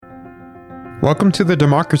Welcome to the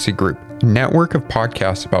Democracy Group, a network of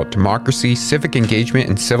podcasts about democracy, civic engagement,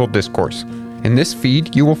 and civil discourse. In this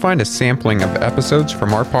feed, you will find a sampling of episodes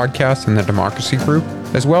from our podcast in the Democracy Group,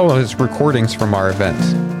 as well as recordings from our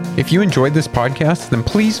events. If you enjoyed this podcast, then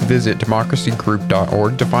please visit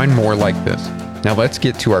democracygroup.org to find more like this. Now let's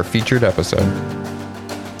get to our featured episode.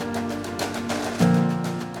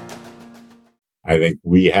 I think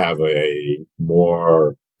we have a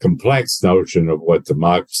more complex notion of what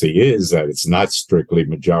democracy is, that it's not strictly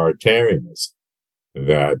majoritarianism,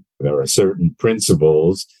 that there are certain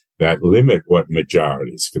principles that limit what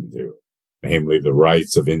majorities can do, namely the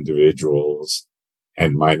rights of individuals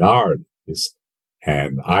and minorities.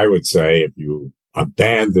 And I would say if you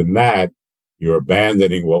abandon that, you're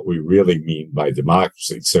abandoning what we really mean by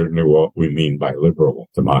democracy, certainly what we mean by liberal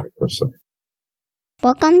democracy.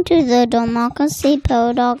 Welcome to the Democracy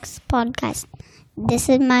Paradox podcast. This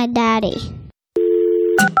is my daddy.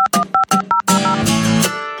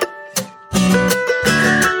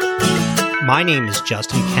 My name is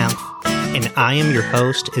Justin Kemp, and I am your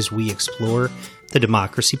host as we explore the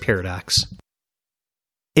democracy paradox.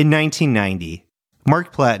 In 1990,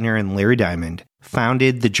 Marc Plattner and Larry Diamond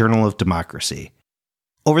founded the Journal of Democracy.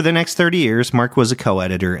 Over the next 30 years, Marc was a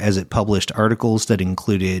co-editor as it published articles that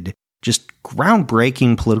included just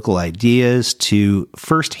groundbreaking political ideas to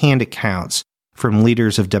first-hand accounts from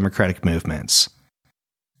leaders of democratic movements.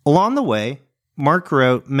 Along the way, Marc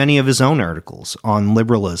wrote many of his own articles on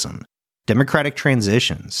liberalism, democratic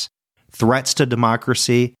transitions, threats to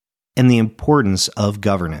democracy, and the importance of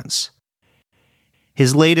governance.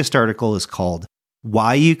 His latest article is called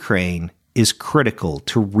 "Why Ukraine is Critical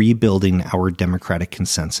to Rebuilding Our Democratic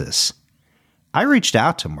Consensus." I reached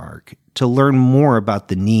out to Marc to learn more about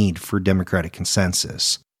the need for democratic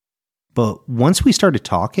consensus. But once we started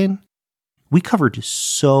talking, we covered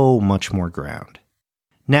so much more ground.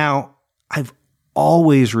 Now, I've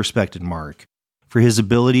always respected Marc for his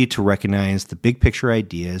ability to recognize the big picture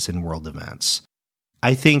ideas in world events.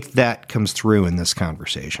 I think that comes through in this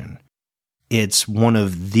conversation. It's one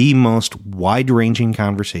of the most wide-ranging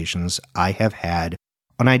conversations I have had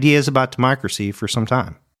on ideas about democracy for some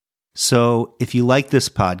time. So if you like this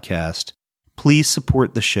podcast, please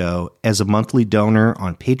support the show as a monthly donor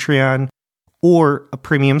on Patreon or a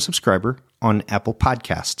premium subscriber on Apple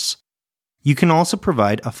Podcasts. You can also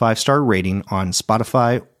provide a 5-star rating on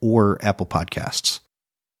Spotify or Apple Podcasts.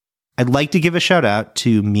 I'd like to give a shout out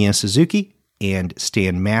to Mia Suzuki and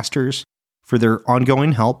Stan Masters for their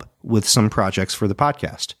ongoing help with some projects for the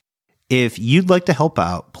podcast. If you'd like to help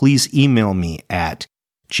out, please email me at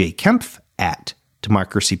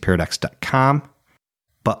jkempf@democracyparadox.com.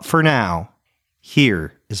 But for now,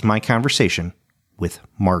 here is my conversation with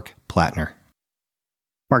Marc Plattner.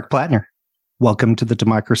 Marc Plattner, welcome to the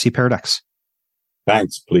Democracy Paradox.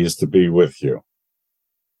 Thanks. Pleased to be with you.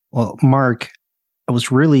 Well, Marc, I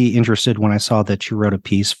was really interested when I saw that you wrote a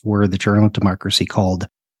piece for the Journal of Democracy called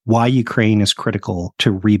 "Why Ukraine is Critical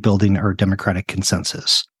to Rebuilding Our Democratic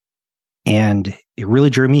Consensus." And it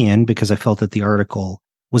really drew me in because I felt that the article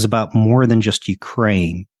was about more than just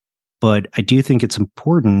Ukraine. But I do think it's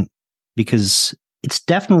important because it's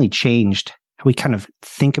definitely changed how we kind of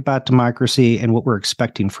think about democracy and what we're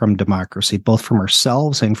expecting from democracy, both from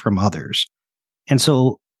ourselves and from others. And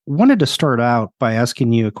so wanted to start out by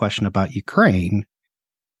asking you a question about Ukraine.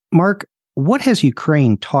 Marc, what has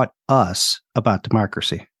Ukraine taught us about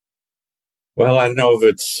democracy? Well, I know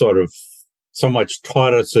that sort of so much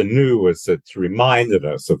taught us anew as it's reminded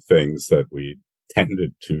us of things that we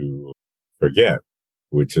tended to forget,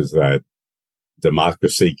 which is that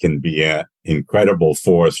democracy can be an incredible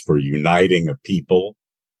force for uniting a people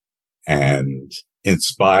and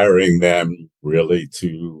inspiring them really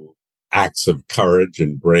to acts of courage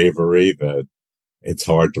and bravery that it's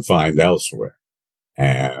hard to find elsewhere.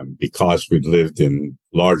 And because we've lived in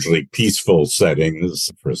largely peaceful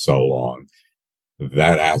settings for so long,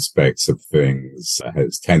 that aspects of things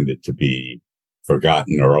has tended to be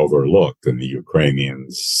forgotten or overlooked, and the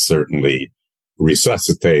Ukrainians certainly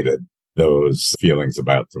resuscitated those feelings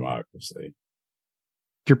about democracy.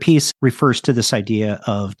 Your piece refers to this idea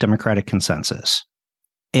of democratic consensus.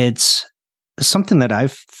 It's something that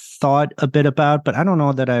I've thought a bit about, but I don't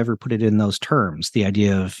know that I ever put it in those terms, the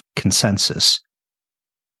idea of consensus.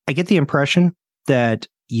 I get the impression that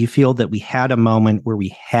you feel that we had a moment where we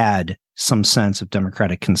had some sense of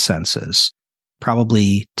democratic consensus,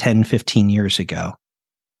 probably 10, 15 years ago.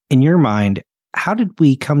 In your mind, how did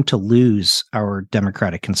we come to lose our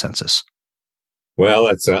democratic consensus? Well,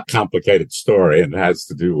 it's a complicated story and has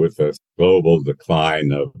to do with the global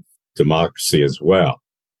decline of democracy as well.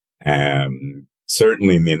 And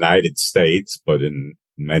certainly in the United States, but in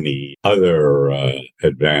many other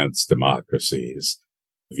advanced democracies,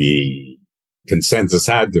 the consensus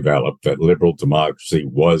had developed that liberal democracy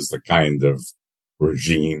was the kind of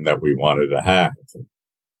regime that we wanted to have.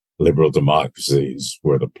 Liberal democracies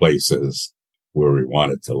were the places where we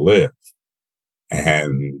wanted to live.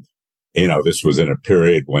 And, this was in a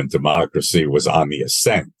period when democracy was on the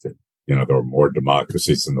ascent. There were more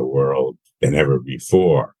democracies in the world than ever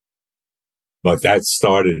before. But that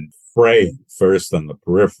started fraying first on the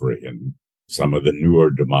periphery, and some of the newer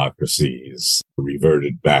democracies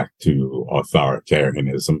reverted back to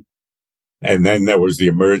authoritarianism. And then there was the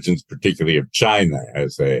emergence, particularly of China,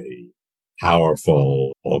 as a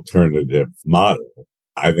powerful alternative model.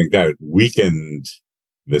 I think that weakened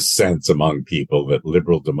the sense among people that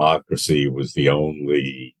liberal democracy was the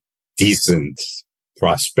only decent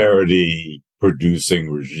prosperity producing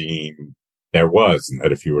regime there was, and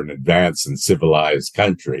that if you were an advanced and civilized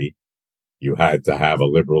country, you had to have a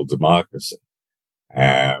liberal democracy.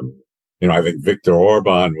 I think Viktor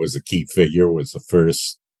Orban was a key figure, was the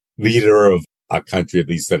first leader of a country, at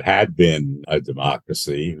least that had been a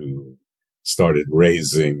democracy, who started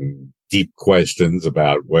raising deep questions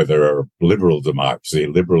about whether liberal democracy,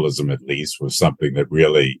 liberalism at least, was something that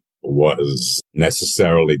really was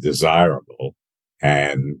necessarily desirable.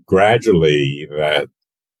 And gradually that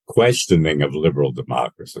questioning of liberal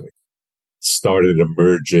democracy started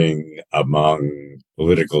emerging among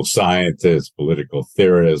political scientists, political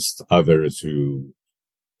theorists, others who,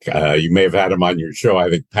 you may have had him on your show. I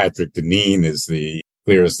think Patrick Deneen is the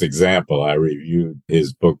clearest example. I reviewed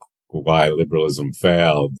his book, Why Liberalism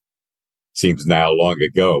Failed. Seems now long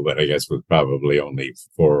ago, but I guess was probably only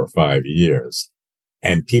 4 or 5 years.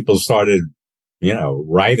 And people started,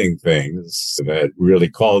 writing things that really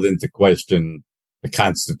called into question the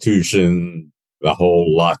Constitution, the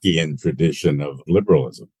whole Lockean tradition of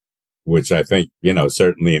liberalism, which I think,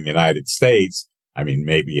 certainly in the United States,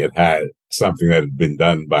 maybe it had something that had been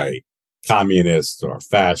done by communists or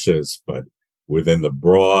fascists, but within the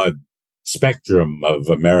broad spectrum of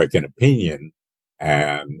American opinion,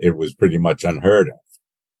 and it was pretty much unheard of.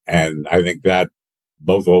 And I think that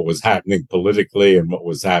both what was happening politically and what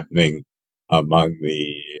was happening among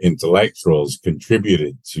the intellectuals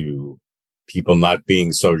contributed to people not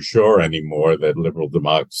being so sure anymore that liberal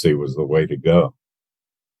democracy was the way to go.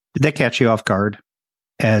 Did that catch you off guard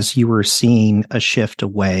as you were seeing a shift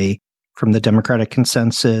away from the democratic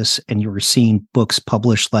consensus and you were seeing books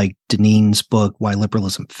published like Deneen's book, Why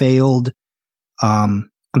Liberalism Failed? I'm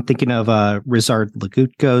thinking of Ryszard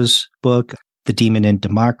Legutko's book, The Demon in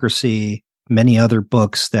Democracy, many other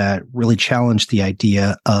books that really challenged the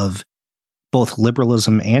idea of both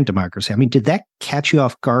liberalism and democracy. Did that catch you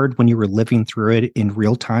off guard when you were living through it in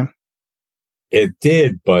real time? It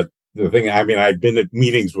did, but the thing, I'd been at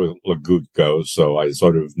meetings with Legutko, so I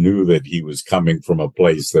sort of knew that he was coming from a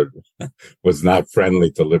place that was not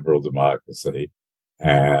friendly to liberal democracy.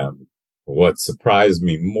 And what surprised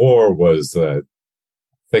me more was that,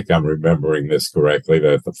 I think I'm remembering this correctly,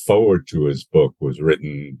 that the foreword to his book was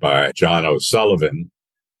written by John O'Sullivan,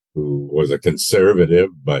 who was a conservative,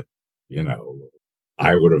 but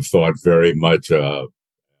I would have thought very much, he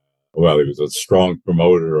was a strong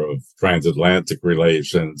promoter of transatlantic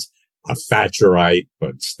relations, a Thatcherite,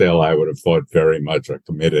 but still I would have thought very much a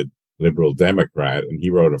committed liberal Democrat. And he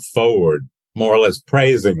wrote a foreword more or less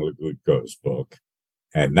praising Legutko's book.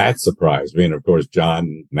 And that surprised me. And of course,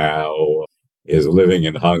 John now is living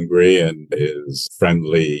in Hungary and is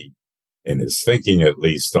friendly in his thinking, at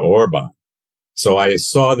least, to Orban. So I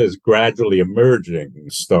saw this gradually emerging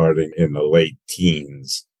starting in the late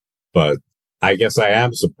teens, but I guess I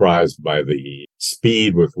am surprised by the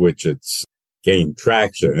speed with which it's gained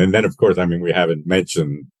traction. And then, of course, we haven't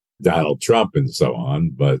mentioned Donald Trump and so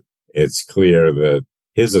on, but it's clear that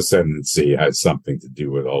his ascendancy has something to do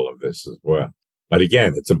with all of this as well. But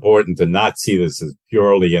again, it's important to not see this as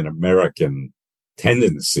purely an American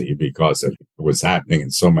tendency because it was happening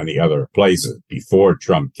in so many other places before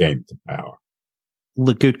Trump came to power.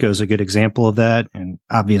 Legutko is a good example of that. And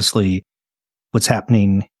obviously what's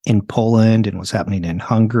happening in Poland and what's happening in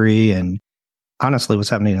Hungary and honestly what's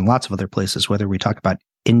happening in lots of other places, whether we talk about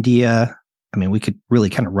India, we could really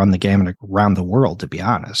kind of run the gamut around the world, to be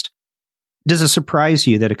honest. Does it surprise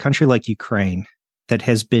you that a country like Ukraine that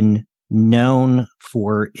has been known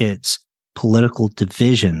for its political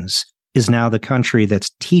divisions is now the country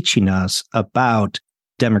that's teaching us about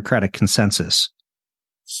democratic consensus?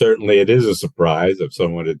 Certainly it is a surprise. If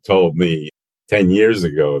someone had told me 10 years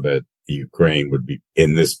ago that Ukraine would be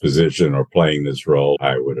in this position or playing this role,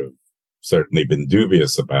 I would have certainly been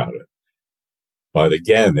dubious about it. But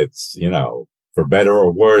again, it's, For better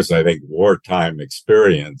or worse, I think wartime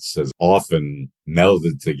experience has often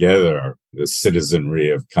melded together the citizenry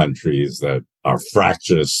of countries that are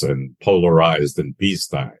fractious and polarized in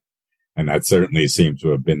peacetime. And that certainly seems to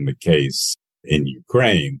have been the case in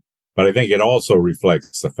Ukraine. But I think it also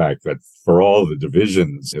reflects the fact that for all the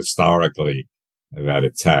divisions historically that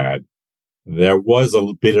it's had, there was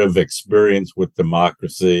a bit of experience with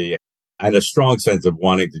democracy and a strong sense of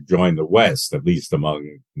wanting to join the West, at least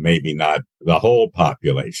among maybe not the whole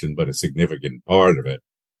population, but a significant part of it.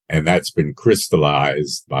 And that's been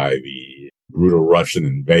crystallized by the brutal Russian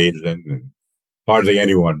invasion. And hardly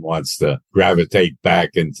anyone wants to gravitate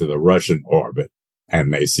back into the Russian orbit.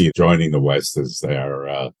 And they see joining the West as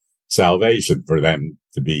their salvation for them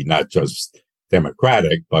to be not just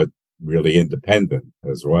democratic, but really independent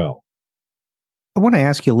as well. I want to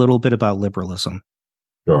ask you a little bit about liberalism.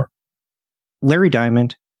 Sure. Larry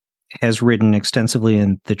Diamond has written extensively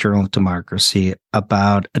in the Journal of Democracy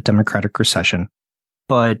about a democratic recession.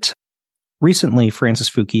 But recently, Francis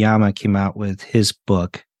Fukuyama came out with his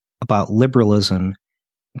book about liberalism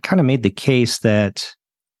and kind of made the case that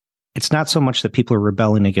it's not so much that people are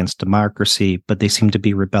rebelling against democracy, but they seem to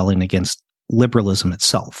be rebelling against liberalism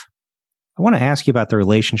itself. I want to ask you about the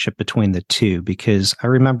relationship between the two, because I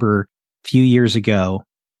remember a few years ago,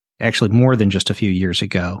 actually more than just a few years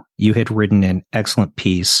ago, you had written an excellent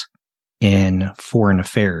piece in Foreign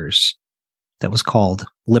Affairs that was called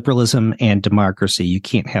Liberalism and Democracy. You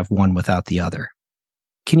can't have one without the other.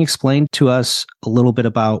 Can you explain to us a little bit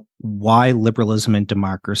about why liberalism and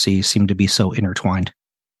democracy seem to be so intertwined?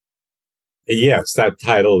 Yes, that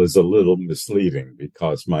title is a little misleading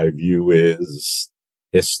because my view is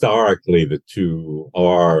historically the two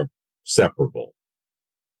are separable,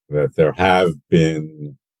 that there have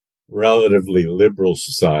been relatively liberal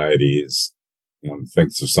societies. One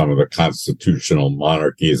thinks of some of the constitutional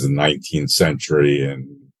monarchies in the 19th century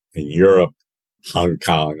in Europe, Hong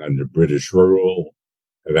Kong under British rule,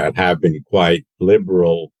 that have been quite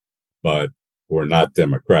liberal, but were not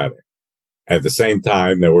democratic. At the same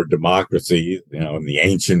time, there were democracies, in the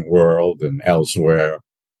ancient world and elsewhere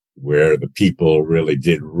where the people really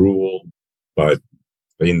did rule, but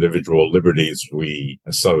the individual liberties we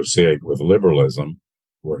associate with liberalism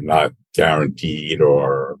were not guaranteed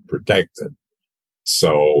or protected.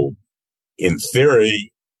 So in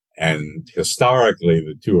theory and historically,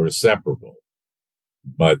 the two are separable.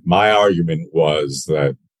 But my argument was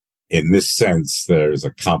that in this sense, there's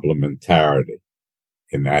a complementarity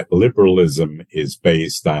in that liberalism is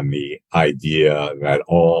based on the idea that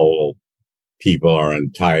all people are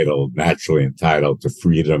naturally entitled to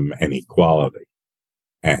freedom and equality.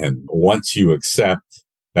 And once you accept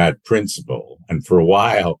that principle, and for a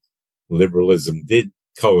while, liberalism did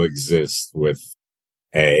coexist with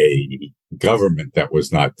a government that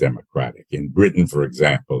was not democratic. In Britain, for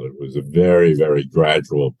example, it was a very, very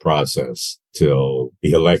gradual process till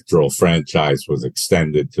the electoral franchise was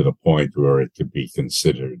extended to the point where it could be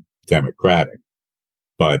considered democratic.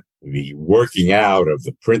 But the working out of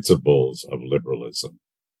the principles of liberalism,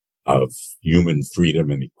 of human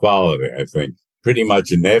freedom and equality, I think pretty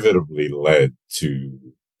much inevitably led to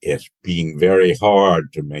it being very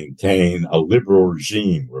hard to maintain a liberal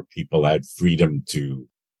regime where people had freedom to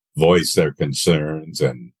voice their concerns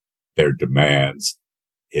and their demands.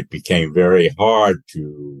 It became very hard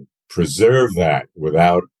to preserve that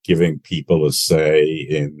without giving people a say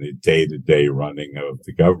in the day-to-day running of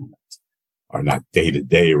the government. Or not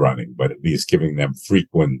day-to-day running, but at least giving them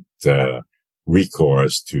frequent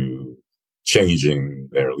recourse to changing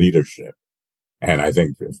their leadership. And I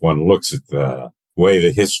think if one looks at the way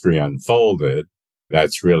the history unfolded,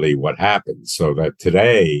 that's really what happened. So that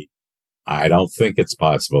today, I don't think it's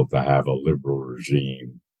possible to have a liberal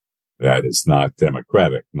regime that is not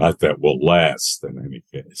democratic, not that will last in any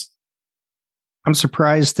case. I'm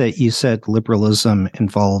surprised that you said liberalism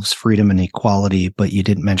involves freedom and equality, but you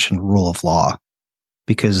didn't mention rule of law,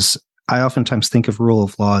 because I oftentimes think of rule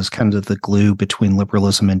of law as kind of the glue between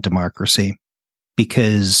liberalism and democracy,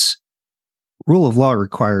 because rule of law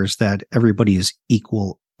requires that everybody is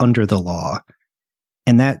equal under the law.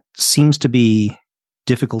 And that seems to be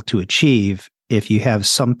difficult to achieve if you have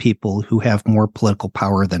some people who have more political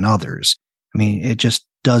power than others. I mean, it just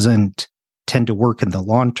doesn't tend to work in the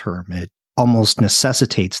long term. It almost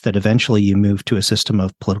necessitates that eventually you move to a system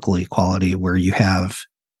of political equality where you have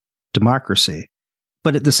democracy.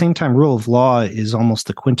 But at the same time, rule of law is almost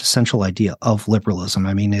the quintessential idea of liberalism.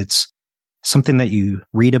 I mean, it's something that you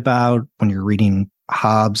read about when you're reading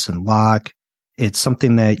Hobbes and Locke. It's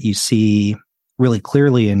something that you see really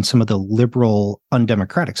clearly in some of the liberal,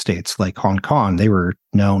 undemocratic states like Hong Kong. They were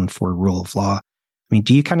known for rule of law. I mean,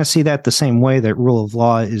 do you kind of see that the same way, that rule of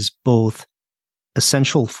law is both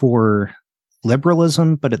essential for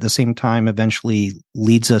liberalism, but at the same time eventually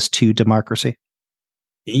leads us to democracy?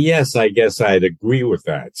 Yes, I guess I'd agree with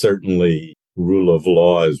that. Certainly, rule of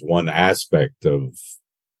law is one aspect of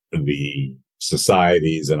the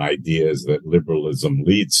societies and ideas that liberalism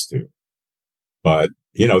leads to. But,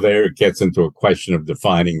 there it gets into a question of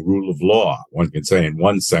defining rule of law. One can say in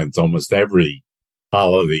one sense, almost every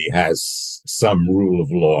polity has some rule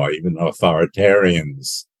of law. Even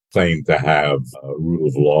authoritarians claim to have a rule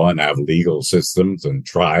of law and have legal systems and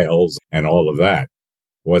trials and all of that.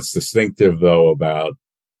 What's distinctive, though, about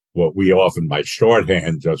what we often by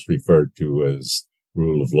shorthand just refer to as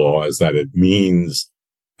rule of law is that it means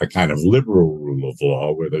a kind of liberal rule of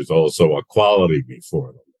law where there's also equality before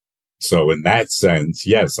them. So in that sense,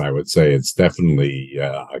 yes, I would say it's definitely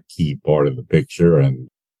a key part of the picture. And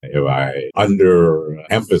if I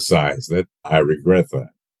underemphasize it, I regret that.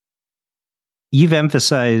 You've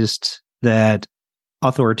emphasized that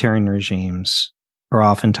authoritarian regimes are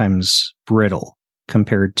oftentimes brittle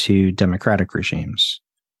compared to democratic regimes.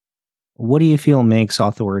 What do you feel makes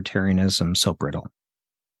authoritarianism so brittle?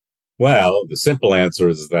 Well, the simple answer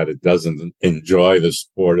is that it doesn't enjoy the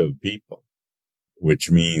support of people,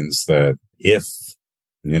 which means that if,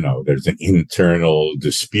 there's an internal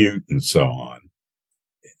dispute and so on,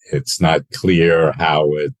 it's not clear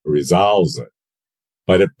how it resolves it.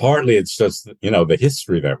 But partly it's just, the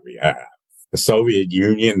history that we have. The Soviet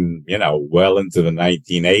Union, well into the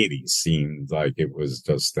 1980s seemed like it was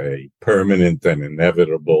just a permanent and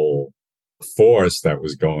inevitable force that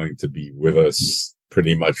was going to be with us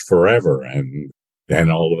pretty much forever. And then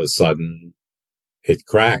all of a sudden it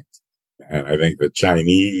cracked. And I think the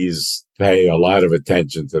Chinese pay a lot of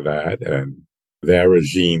attention to that, and their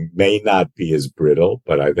regime may not be as brittle,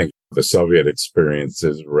 but I think the Soviet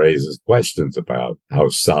experiences raises questions about how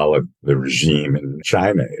solid the regime in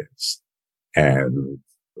China is. And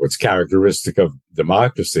what's characteristic of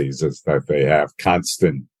democracies is that they have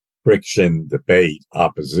constant friction, debate,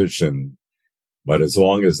 opposition. But as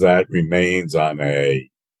long as that remains on a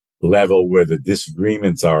level where the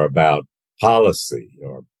disagreements are about policy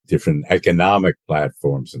or different economic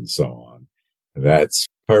platforms and so on, that's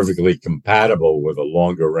perfectly compatible with a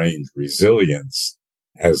longer range resilience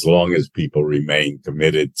as long as people remain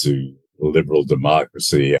committed to liberal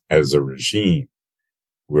democracy as a regime.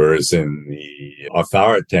 Whereas in the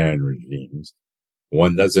authoritarian regimes,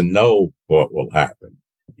 one doesn't know what will happen.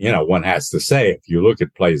 One has to say, if you look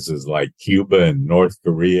at places like Cuba and North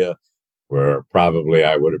Korea, where probably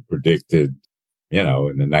I would have predicted, in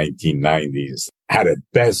the 1990s, had at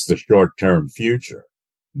best a short-term future,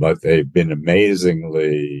 but they've been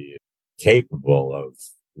amazingly capable of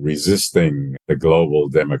resisting the global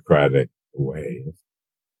democratic wave.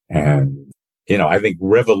 And, I think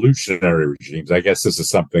revolutionary regimes, I guess this is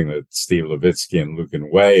something that Steve Levitsky and Lucan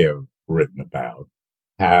Way have written about,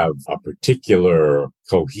 have a particular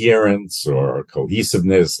coherence or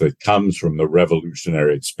cohesiveness that comes from the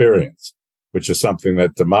revolutionary experience, which is something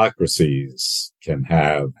that democracies can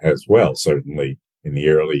have as well. Certainly in the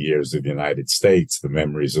early years of the United States, the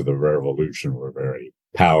memories of the revolution were very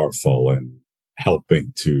powerful in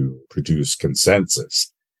helping to produce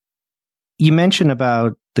consensus. You mentioned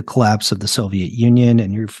about the collapse of the Soviet Union,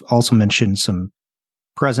 and you've also mentioned some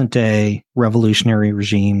present-day revolutionary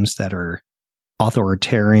regimes that are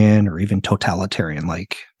authoritarian or even totalitarian,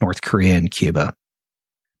 like North Korea and Cuba.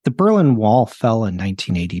 The Berlin Wall fell in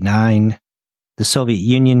 1989. The Soviet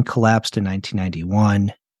Union collapsed in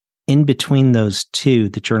 1991. In between those two,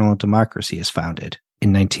 the Journal of Democracy is founded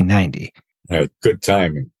in 1990. Good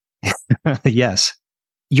timing. Yes.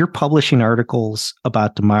 You're publishing articles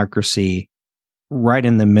about democracy right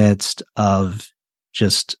in the midst of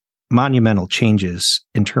just monumental changes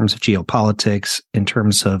in terms of geopolitics, in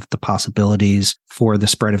terms of the possibilities for the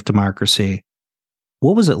spread of democracy.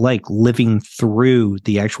 What was it like living through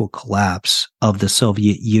the actual collapse of the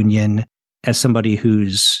Soviet Union as somebody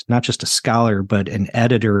who's not just a scholar, but an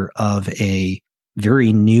editor of a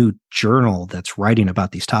very new journal that's writing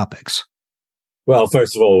about these topics? Well,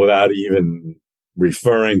 first of all, without even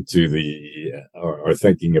referring to or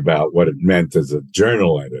thinking about what it meant as a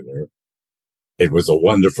journal editor, it was a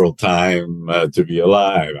wonderful time to be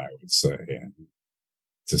alive, I would say. And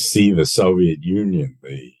to see the Soviet Union,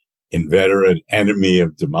 the inveterate enemy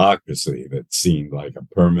of democracy that seemed like a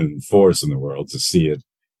permanent force in the world, to see it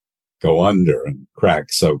go under and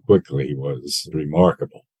crack so quickly was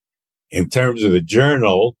remarkable. In terms of the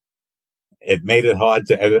journal, it made it hard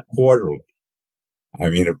to edit quarterly. I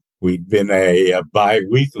mean, if we'd been a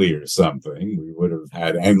bi-weekly or something, we would have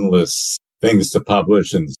had endless things to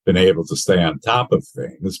publish and been able to stay on top of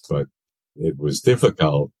things, but it was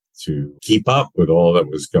difficult to keep up with all that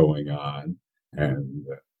was going on. And,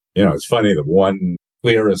 it's funny, the one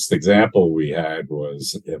clearest example we had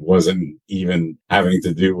was it wasn't even having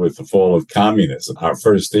to do with the fall of communism. Our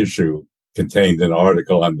first issue contained an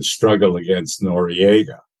article on the struggle against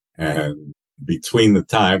Noriega. And between the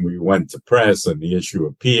time we went to press and the issue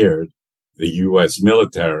appeared, the U.S.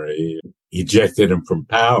 military ejected him from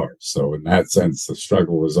power. So in that sense, the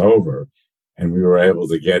struggle was over. And we were able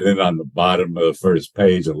to get in on the bottom of the first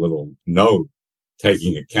page, a little note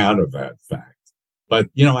taking account of that fact. But,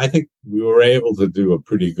 I think we were able to do a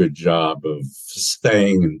pretty good job of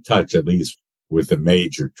staying in touch, at least with the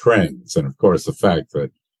major trends. And of course, the fact that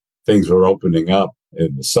things were opening up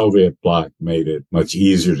in the Soviet bloc made it much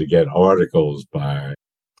easier to get articles by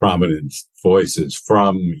prominent voices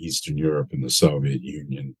from Eastern Europe and the Soviet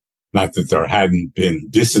Union. Not that there hadn't been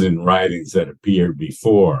dissident writings that appeared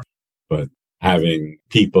before, but having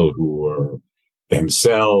people who were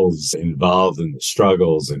themselves involved in the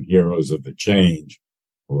struggles and heroes of the change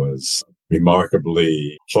was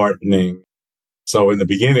remarkably heartening. So in the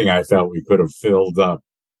beginning, I felt we could have filled up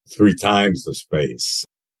 3 times the space.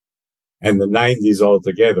 And the 90s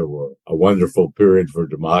altogether were a wonderful period for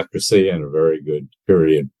democracy and a very good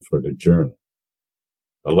period for the journal.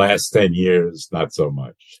 The last 10 years, not so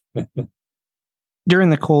much.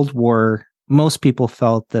 During the Cold War, most people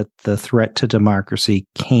felt that the threat to democracy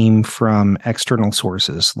came from external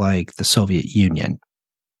sources like the Soviet Union.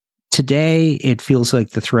 Today, it feels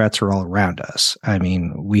like the threats are all around us. I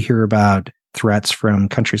mean, we hear about threats from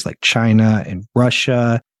countries like China and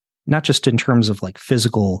Russia, not just in terms of like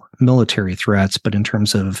physical military threats, but in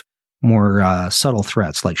terms of more subtle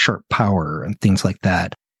threats like sharp power and things like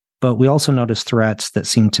that. But we also notice threats that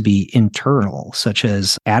seem to be internal, such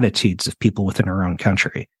as attitudes of people within our own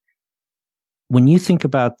country. When you think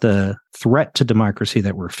about the threat to democracy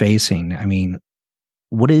that we're facing, I mean,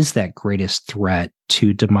 what is that greatest threat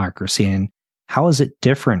to democracy, and how is it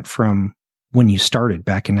different from when you started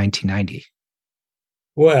back in 1990?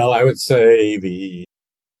 Well, I would say the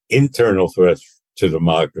internal threat to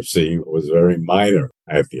democracy was very minor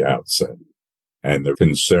at the outset. And the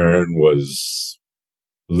concern was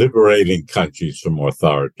liberating countries from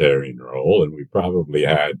authoritarian rule. And we probably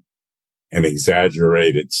had an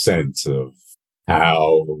exaggerated sense of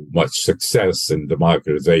how much success in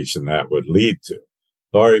democratization that would lead to.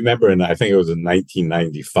 So I remember, and I think it was in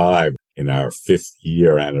 1995, in our 5th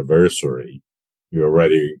year anniversary, you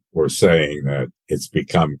already were saying that it's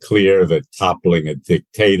become clear that toppling a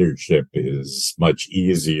dictatorship is much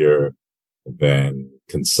easier than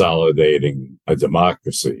consolidating a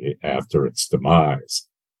democracy after its demise.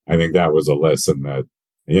 I think that was a lesson that,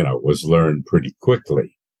 was learned pretty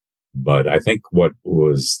quickly. But I think what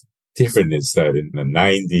was different is that in the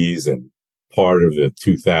 90s and part of the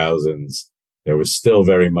 2000s, there was still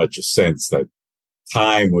very much a sense that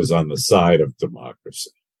time was on the side of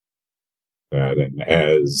democracy. And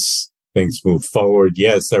as things move forward,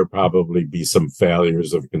 yes, there'll probably be some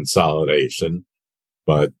failures of consolidation.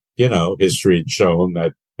 But, history had shown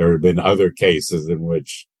that there have been other cases in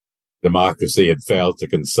which democracy had failed to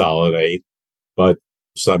consolidate. But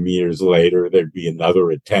some years later, there'd be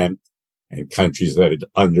another attempt, and countries that had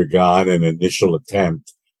undergone an initial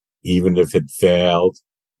attempt, even if it failed,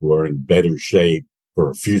 were in better shape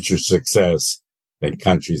for future success than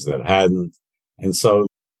countries that hadn't. And so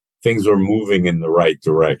things were moving in the right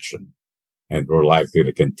direction and were likely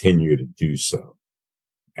to continue to do so.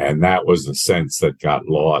 And that was the sense that got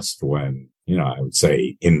lost when, I would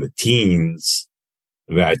say in the teens,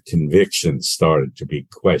 that conviction started to be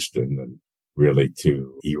questioned and really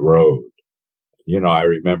to erode. I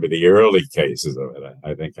remember the early cases of it.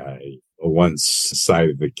 I think I once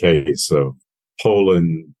cited the case of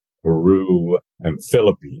Poland, Peru, and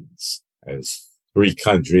Philippines as 3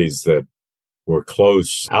 countries that were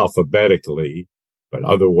close alphabetically, but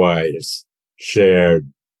otherwise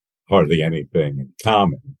shared hardly anything in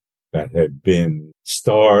common, that had been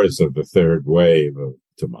stars of the third wave of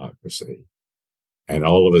democracy. And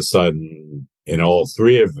all of a sudden, in all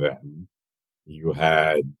 3 of them, you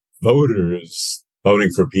had voters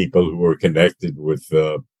voting for people who were connected with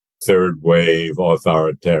the third wave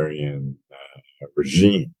authoritarian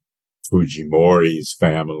regime. Fujimori's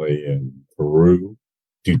family in Peru,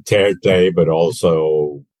 Duterte, but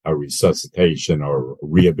also a resuscitation or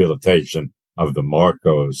rehabilitation of the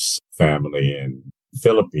Marcos family in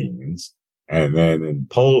Philippines. And then in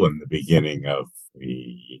Poland, the beginning of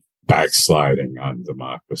the backsliding on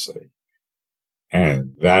democracy.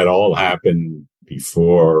 And that all happened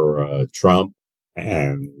before Trump.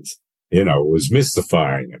 And was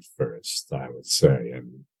mystifying at first, I would say,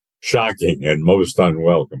 and shocking and most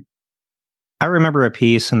unwelcome. I remember a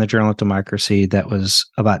piece in the Journal of Democracy that was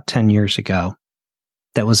about 10 years ago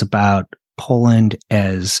that was about Poland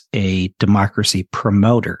as a democracy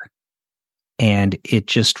promoter. And it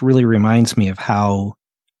just really reminds me of how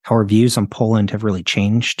our views on Poland have really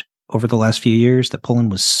changed over the last few years, that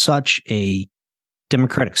Poland was such a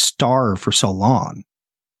democratic star for so long.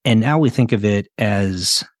 And now we think of it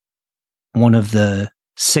as one of the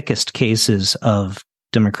sickest cases of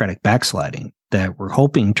democratic backsliding that we're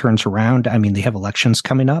hoping turns around. I mean, they have elections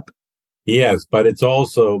coming up. Yes, but it's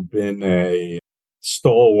also been a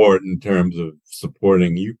stalwart in terms of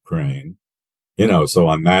supporting Ukraine. So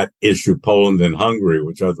on that issue, Poland and Hungary,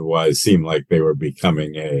 which otherwise seemed like they were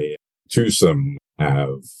becoming a twosome,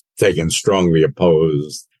 have taken strongly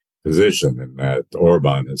opposed position, and that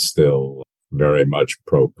Orban is still very much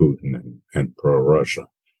pro-Putin and pro-Russia.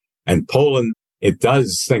 And Poland, it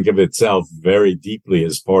does think of itself very deeply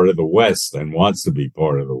as part of the West and wants to be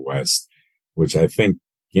part of the West, which I think,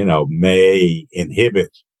 may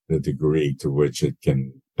inhibit the degree to which it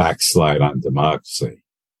can backslide on democracy.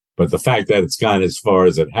 But the fact that it's gone as far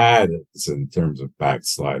as it has in terms of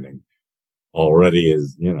backsliding already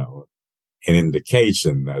is, an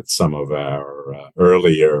indication that some of our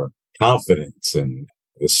earlier confidence in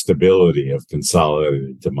the stability of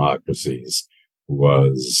consolidated democracies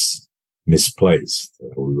was misplaced.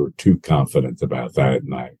 We were too confident about that,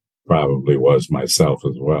 and I probably was myself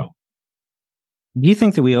as well. Do you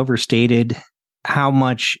think that we overstated how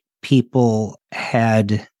much people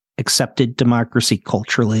had accepted democracy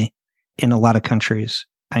culturally in a lot of countries?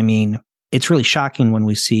 I mean, it's really shocking when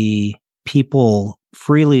we see people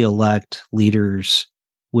freely elect leaders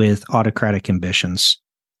with autocratic ambitions.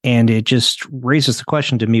 And it just raises the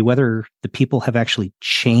question to me whether the people have actually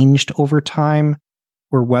changed over time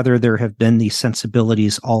or whether there have been these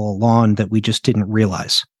sensibilities all along that we just didn't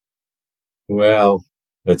realize. Well,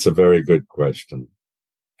 that's a very good question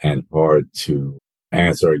and hard to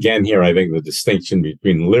answer. Again, here, I think the distinction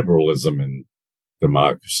between liberalism and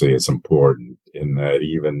democracy is important in that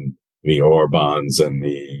even the Orbans and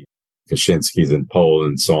the Kaczynskis in Poland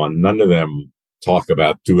and so on, none of them talk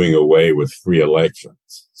about doing away with free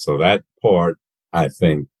elections. So that part, I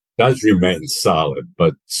think, does remain solid,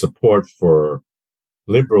 but support for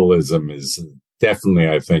liberalism is definitely,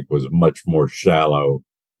 I think, was much more shallow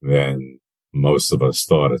than most of us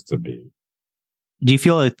thought it to be. Do you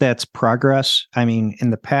feel like that's progress? I mean, in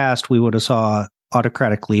the past, we would have saw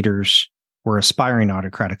autocratic leaders or aspiring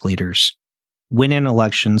autocratic leaders win in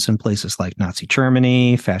elections in places like Nazi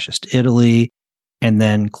Germany, fascist Italy, and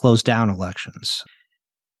then close down elections.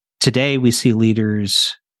 Today, we see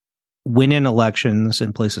leaders win in elections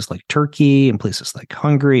in places like Turkey, in places like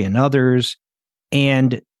Hungary and others,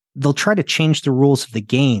 and they'll try to change the rules of the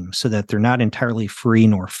game so that they're not entirely free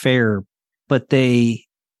nor fair, but they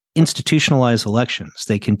institutionalize elections.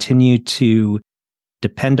 They continue to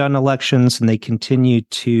depend on elections, and they continue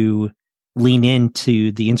to lean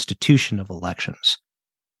into the institution of elections.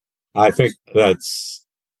 I think that's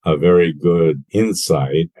a very good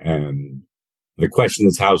insight. And the question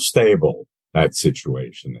is how stable that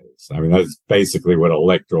situation is. I mean, that's basically what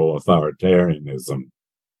electoral authoritarianism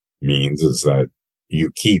means, is that you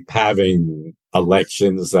keep having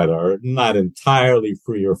elections that are not entirely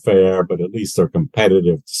free or fair, but at least are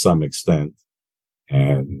competitive to some extent.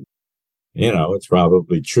 And, it's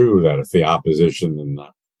probably true that if the opposition in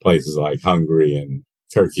places like Hungary and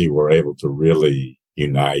Turkey were able to really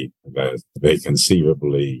unite, that they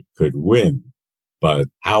conceivably could win. But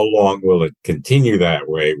how long will it continue that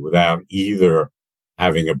way without either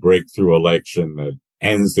having a breakthrough election that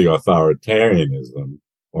ends the authoritarianism,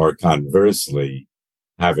 or conversely,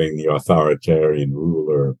 having the authoritarian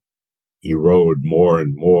ruler erode more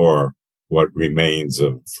and more what remains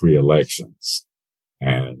of free elections?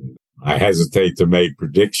 And I hesitate to make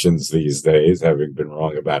predictions these days, having been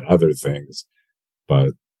wrong about other things,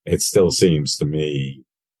 but it still seems to me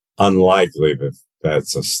unlikely that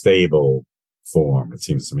that's a stable form. It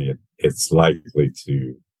seems to me it's likely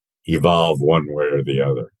to evolve one way or the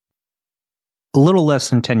other. A little less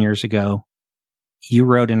than 10 years ago, you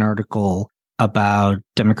wrote an article about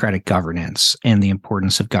democratic governance and the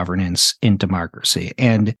importance of governance in democracy.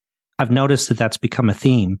 And I've noticed that that's become a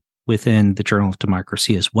theme within the Journal of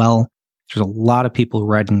Democracy as well. There's a lot of people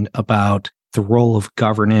writing about the role of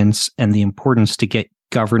governance and the importance to get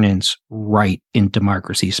governance right in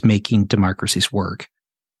democracies, making democracies work.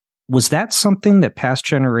 Was that something that past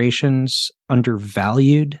generations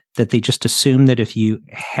undervalued, that they just assumed that if you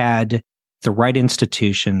had the right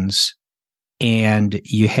institutions and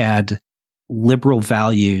you had liberal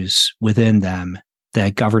values within them,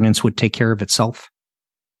 that governance would take care of itself?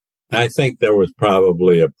 I think there was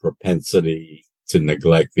probably a propensity to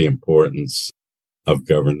neglect the importance of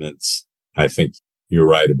governance. I think you're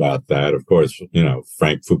right about that. Of course,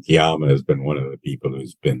 Frank Fukuyama has been one of the people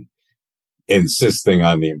who's been insisting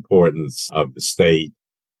on the importance of the state.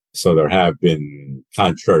 So there have been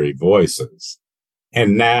contrary voices.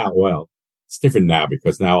 And now, well, it's different now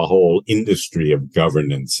because now a whole industry of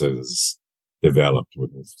governance has developed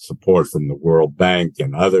with support from the World Bank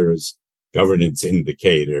and others, governance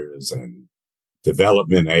indicators and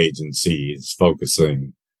development agencies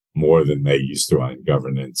focusing more than they used to on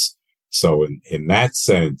governance. So in that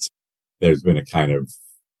sense, there's been a kind of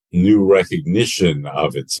new recognition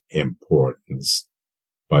of its importance.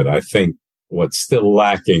 But I think what's still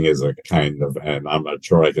lacking is a kind of, and I'm not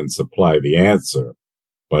sure I can supply the answer,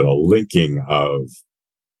 but a linking of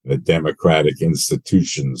the democratic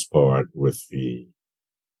institutions part with the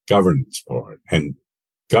governance part. And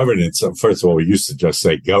governance, first of all, we used to just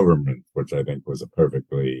say government, which I think was a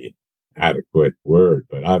perfectly adequate word.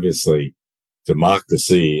 But obviously,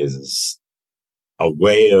 democracy is a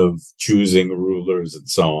way of choosing rulers and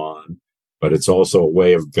so on, but it's also a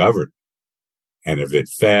way of governing. And if it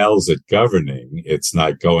fails at governing, it's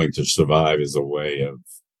not going to survive as a way of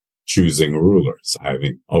choosing rulers. I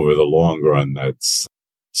think over the long run, that's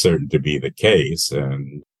certain to be the case.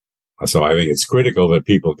 And so I think it's critical that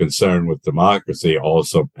people concerned with democracy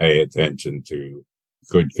also pay attention to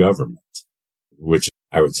good government, which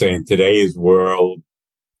I would say in today's world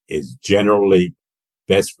is generally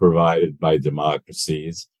best provided by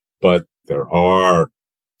democracies. But there are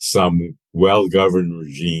some well-governed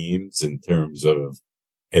regimes in terms of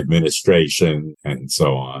administration and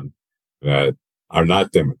so on that are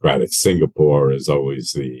not democratic. Singapore is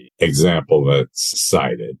always the example that's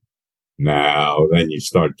cited. Now, then you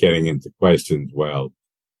start getting into questions, well,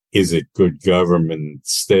 is it good government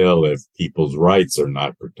still if people's rights are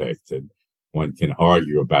not protected? One can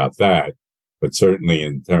argue about that, but certainly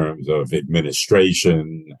in terms of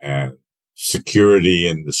administration and security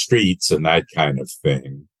in the streets and that kind of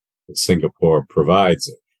thing, Singapore provides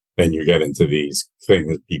it. Then you get into these things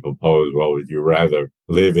that people pose, well, would you rather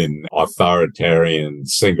live in authoritarian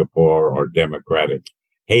Singapore or democratic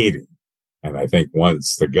Haiti? And I think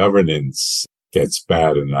once the governance gets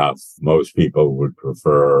bad enough, most people would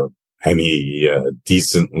prefer any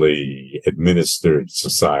decently administered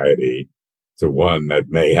society to one that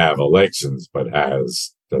may have elections, but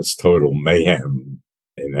does total mayhem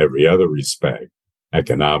in every other respect,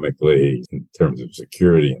 economically, in terms of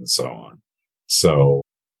security and so on. So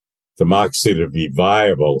democracy to be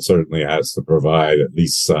viable certainly has to provide at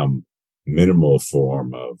least some minimal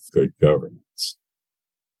form of good governance.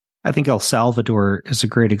 I think El Salvador is a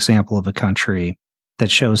great example of a country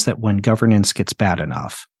that shows that when governance gets bad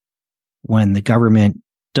enough, when the government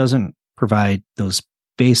doesn't provide those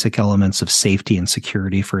basic elements of safety and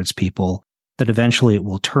security for its people, that eventually it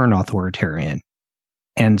will turn authoritarian.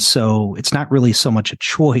 And so it's not really so much a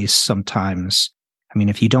choice sometimes. I mean,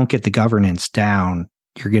 if you don't get the governance down,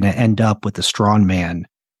 you're going to end up with a strong man,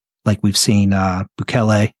 like we've seen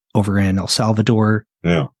Bukele over in El Salvador.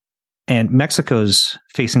 Yeah. And Mexico's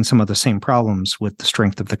facing some of the same problems with the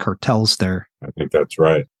strength of the cartels there. I think that's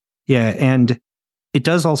right. Yeah. And it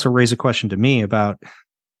does also raise a question to me about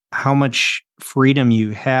how much freedom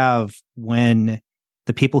you have when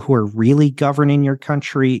the people who are really governing your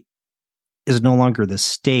country is no longer the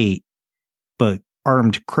state, but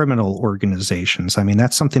armed criminal organizations. I mean,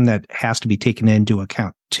 that's something that has to be taken into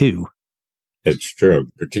account too. It's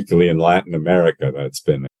true. Particularly in Latin America, that's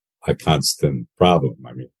been a constant problem.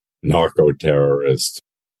 I mean, narco-terrorists,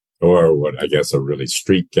 or what I guess are really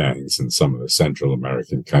street gangs in some of the Central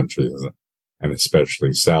American countries, and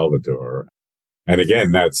especially Salvador. And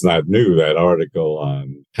again, that's not new. That article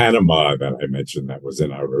on Panama that I mentioned that was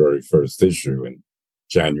in our very first issue in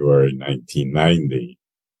January 1990,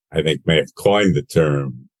 I think may have coined the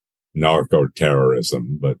term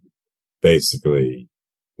narco-terrorism, but basically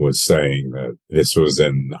was saying that this was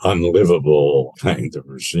an unlivable kind of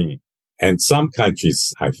regime. And some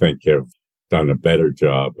countries, I think, have done a better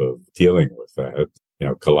job of dealing with that. You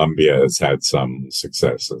know, Colombia has had some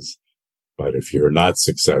successes, but if you're not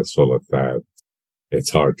successful at that,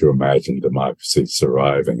 it's hard to imagine democracy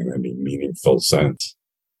surviving in any meaningful sense.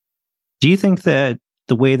 Do you think that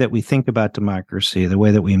the way that we think about democracy, the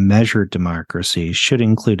way that we measure democracy, should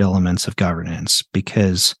include elements of governance?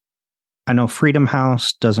 Because I know Freedom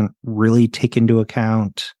House doesn't really take into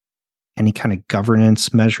account any kind of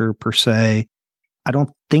governance measure per se. I don't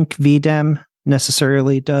think VDEM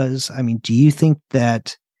necessarily does. I mean, do you think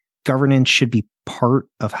that governance should be part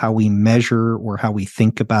of how we measure or how we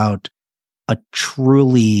think about a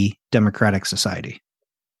truly democratic society?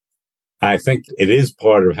 I think it is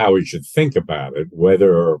part of how we should think about it.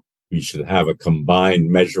 Whether we should have a combined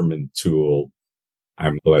measurement tool,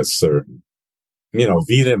 I'm less certain.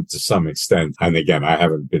 VDIM to some extent, and again, I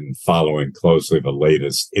haven't been following closely the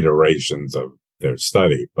latest iterations of their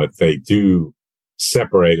study, but they do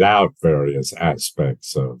separate out various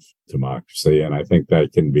aspects of democracy, and I think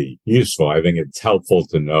that can be useful. I think it's helpful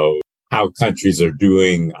to know how countries are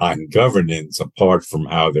doing on governance apart from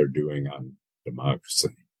how they're doing on democracy.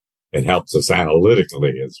 It helps us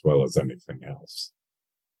analytically as well as anything else.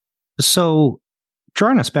 So,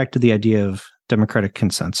 drawing us back to the idea of democratic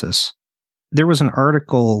consensus, there was an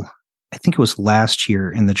article, I think it was last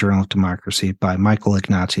year in the Journal of Democracy by Michael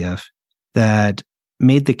Ignatieff, that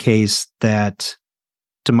made the case that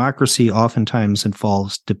democracy oftentimes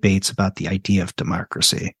involves debates about the idea of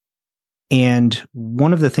democracy. And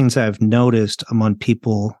one of the things I've noticed among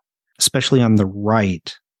people, especially on the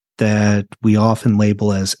right, that we often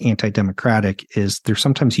label as anti-democratic is they're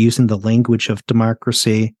sometimes using the language of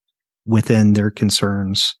democracy within their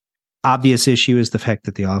concerns. Obvious issue is the fact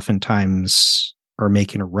that they oftentimes are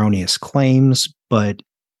making erroneous claims, but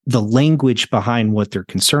the language behind what they're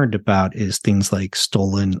concerned about is things like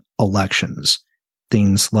stolen elections,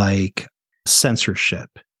 things like censorship,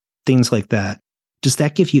 things like that. Does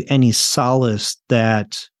that give you any solace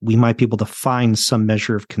that we might be able to find some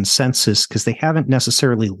measure of consensus because they haven't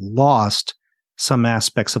necessarily lost some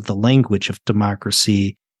aspects of the language of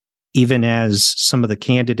democracy, even as some of the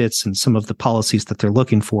candidates and some of the policies that they're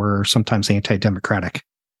looking for are sometimes anti-democratic?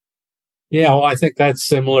 Yeah, well, I think that's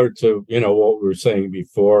similar to, what we were saying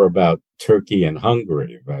before about Turkey and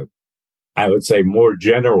Hungary. But I would say more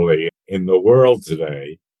generally in the world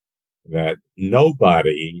today, that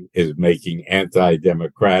nobody is making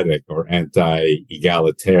anti-democratic or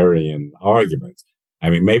anti-egalitarian arguments. I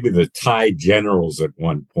mean, maybe the Thai generals at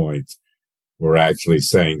one point were actually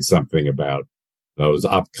saying something about those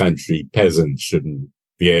upcountry peasants shouldn't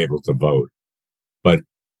be able to vote. But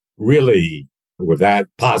really, with that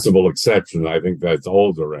possible exception, I think that's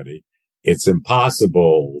old already. It's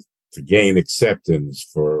impossible to gain acceptance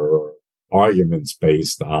for arguments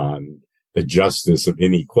based on the justice of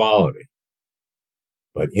inequality.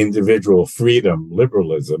 But individual freedom,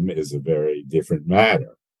 liberalism, is a very different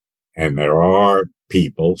matter. And there are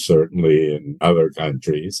people, certainly in other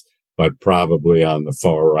countries, but probably on the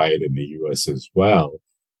far right in the U.S. as well,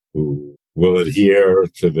 who will adhere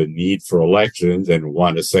to the need for elections and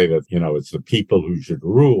want to say that, it's the people who should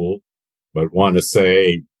rule, but want to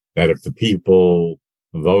say that if the people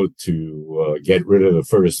vote to get rid of the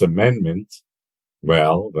First Amendment,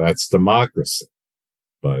 well, that's democracy.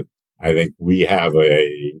 But I think we have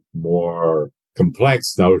a more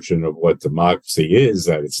complex notion of what democracy is,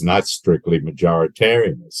 that it's not strictly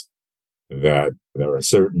majoritarianism, that there are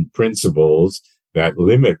certain principles that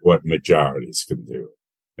limit what majorities can do,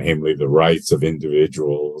 namely the rights of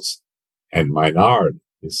individuals and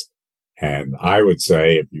minorities. And I would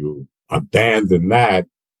say if you abandon that,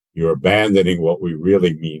 you're abandoning what we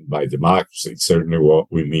really mean by democracy, certainly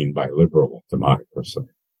what we mean by liberal democracy.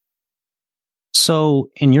 So,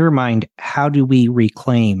 in your mind, how do we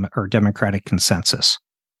reclaim our democratic consensus?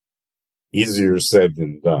 Easier said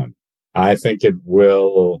than done. I think it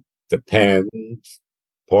will depend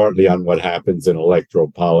partly on what happens in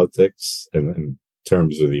electoral politics and in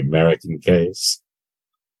terms of the American case.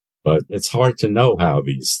 But it's hard to know how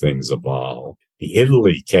these things evolve. The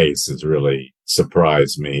Italy case has really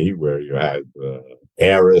surprised me, where you had the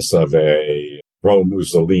heiress of a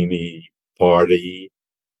pro-Mussolini party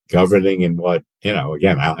governing in what,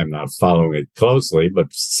 again, I'm not following it closely, but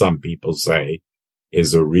some people say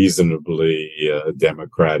is a reasonably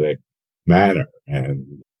democratic manner.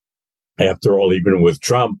 And after all, even with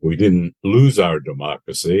Trump, we didn't lose our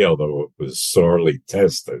democracy, although it was sorely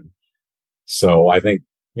tested. So I think,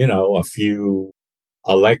 a few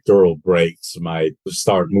electoral breaks might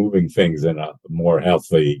start moving things in a more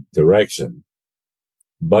healthy direction.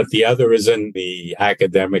 But the other is in the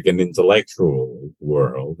academic and intellectual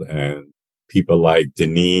world, and people like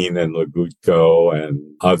Deneen and Legutko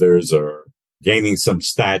and others are gaining some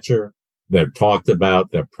stature. They're talked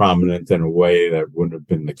about, they're prominent in a way that wouldn't have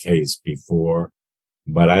been the case before,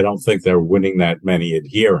 but I don't think they're winning that many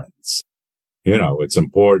adherents. It's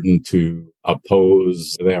important to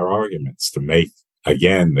oppose their arguments, to make,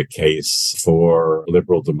 again, the case for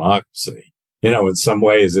liberal democracy. In some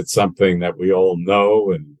ways, it's something that we all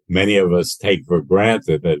know and many of us take for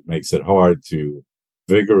granted, that makes it hard to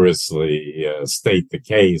vigorously state the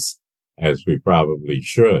case as we probably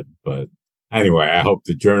should. But Anyway, I hope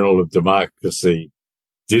the Journal of Democracy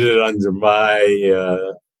did it under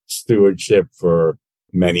my stewardship for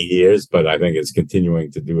many years, but I think it's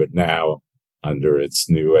continuing to do it now under its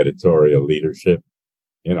new editorial leadership.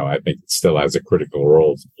 I think it still has a critical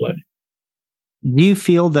role to play. Do you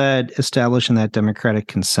feel that establishing that democratic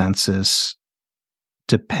consensus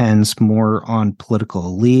depends more on political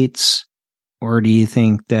elites, or do you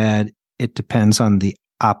think that it depends on the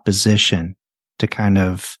opposition to kind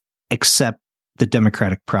of accept the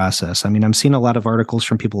democratic process? I mean, I'm seeing a lot of articles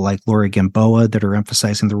from people like Laura Gamboa that are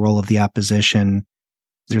emphasizing the role of the opposition.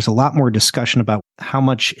 There's a lot more discussion about how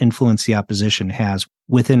much influence the opposition has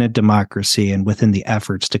within a democracy and within the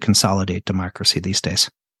efforts to consolidate democracy these days.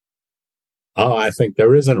 Oh, I think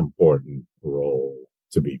there is an important role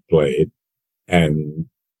to be played, and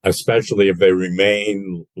especially if they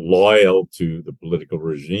remain loyal to the political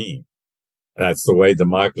regime. That's the way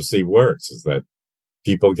democracy works, is that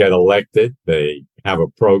people get elected, they have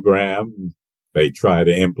a program, they try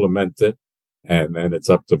to implement it, and then it's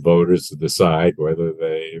up to voters to decide whether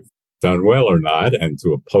they've done well or not and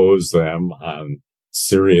to oppose them on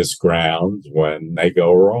serious grounds when they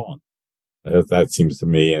go wrong. That seems to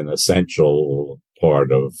me an essential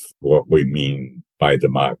part of what we mean by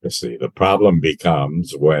democracy. The problem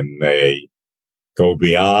becomes when they go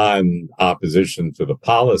beyond opposition to the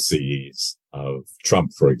policies of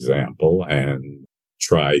Trump, for example, and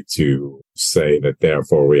try to say that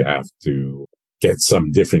therefore we have to get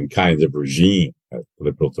some different kind of regime, that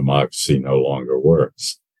liberal democracy no longer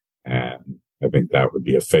works. And I think that would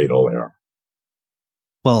be a fatal error.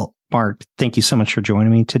 Well, Marc, thank you so much for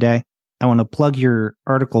joining me today. I want to plug your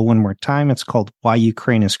article one more time. It's called Why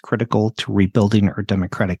Ukraine is Critical to Rebuilding Our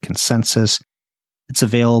Democratic Consensus. It's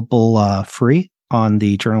available free on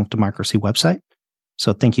the Journal of Democracy website.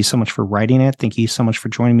 So thank you so much for writing it. Thank you so much for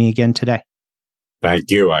joining me again today.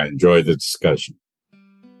 Thank you. I enjoyed the discussion.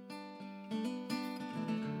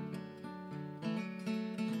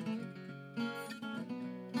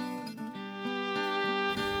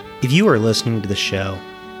 If you are listening to the show,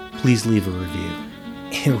 please leave a review.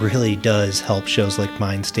 It really does help shows like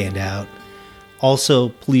mine stand out. Also,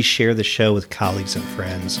 please share the show with colleagues and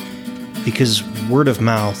friends, because word of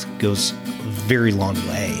mouth goes a very long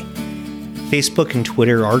way. Facebook and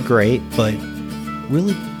Twitter are great, but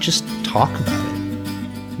really just talk about it.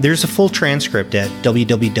 There's a full transcript at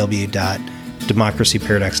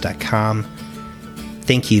www.democracyparadox.com.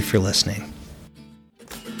 Thank you for listening.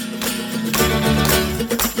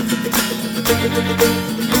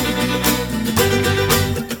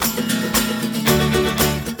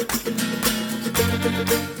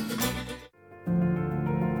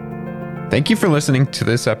 Thank you for listening to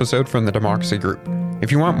this episode from the Democracy Group.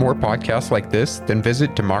 If you want more podcasts like this, then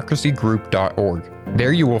visit democracygroup.org.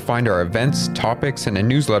 There you will find our events, topics, and a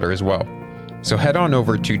newsletter as well. So head on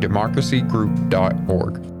over to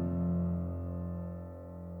democracygroup.org.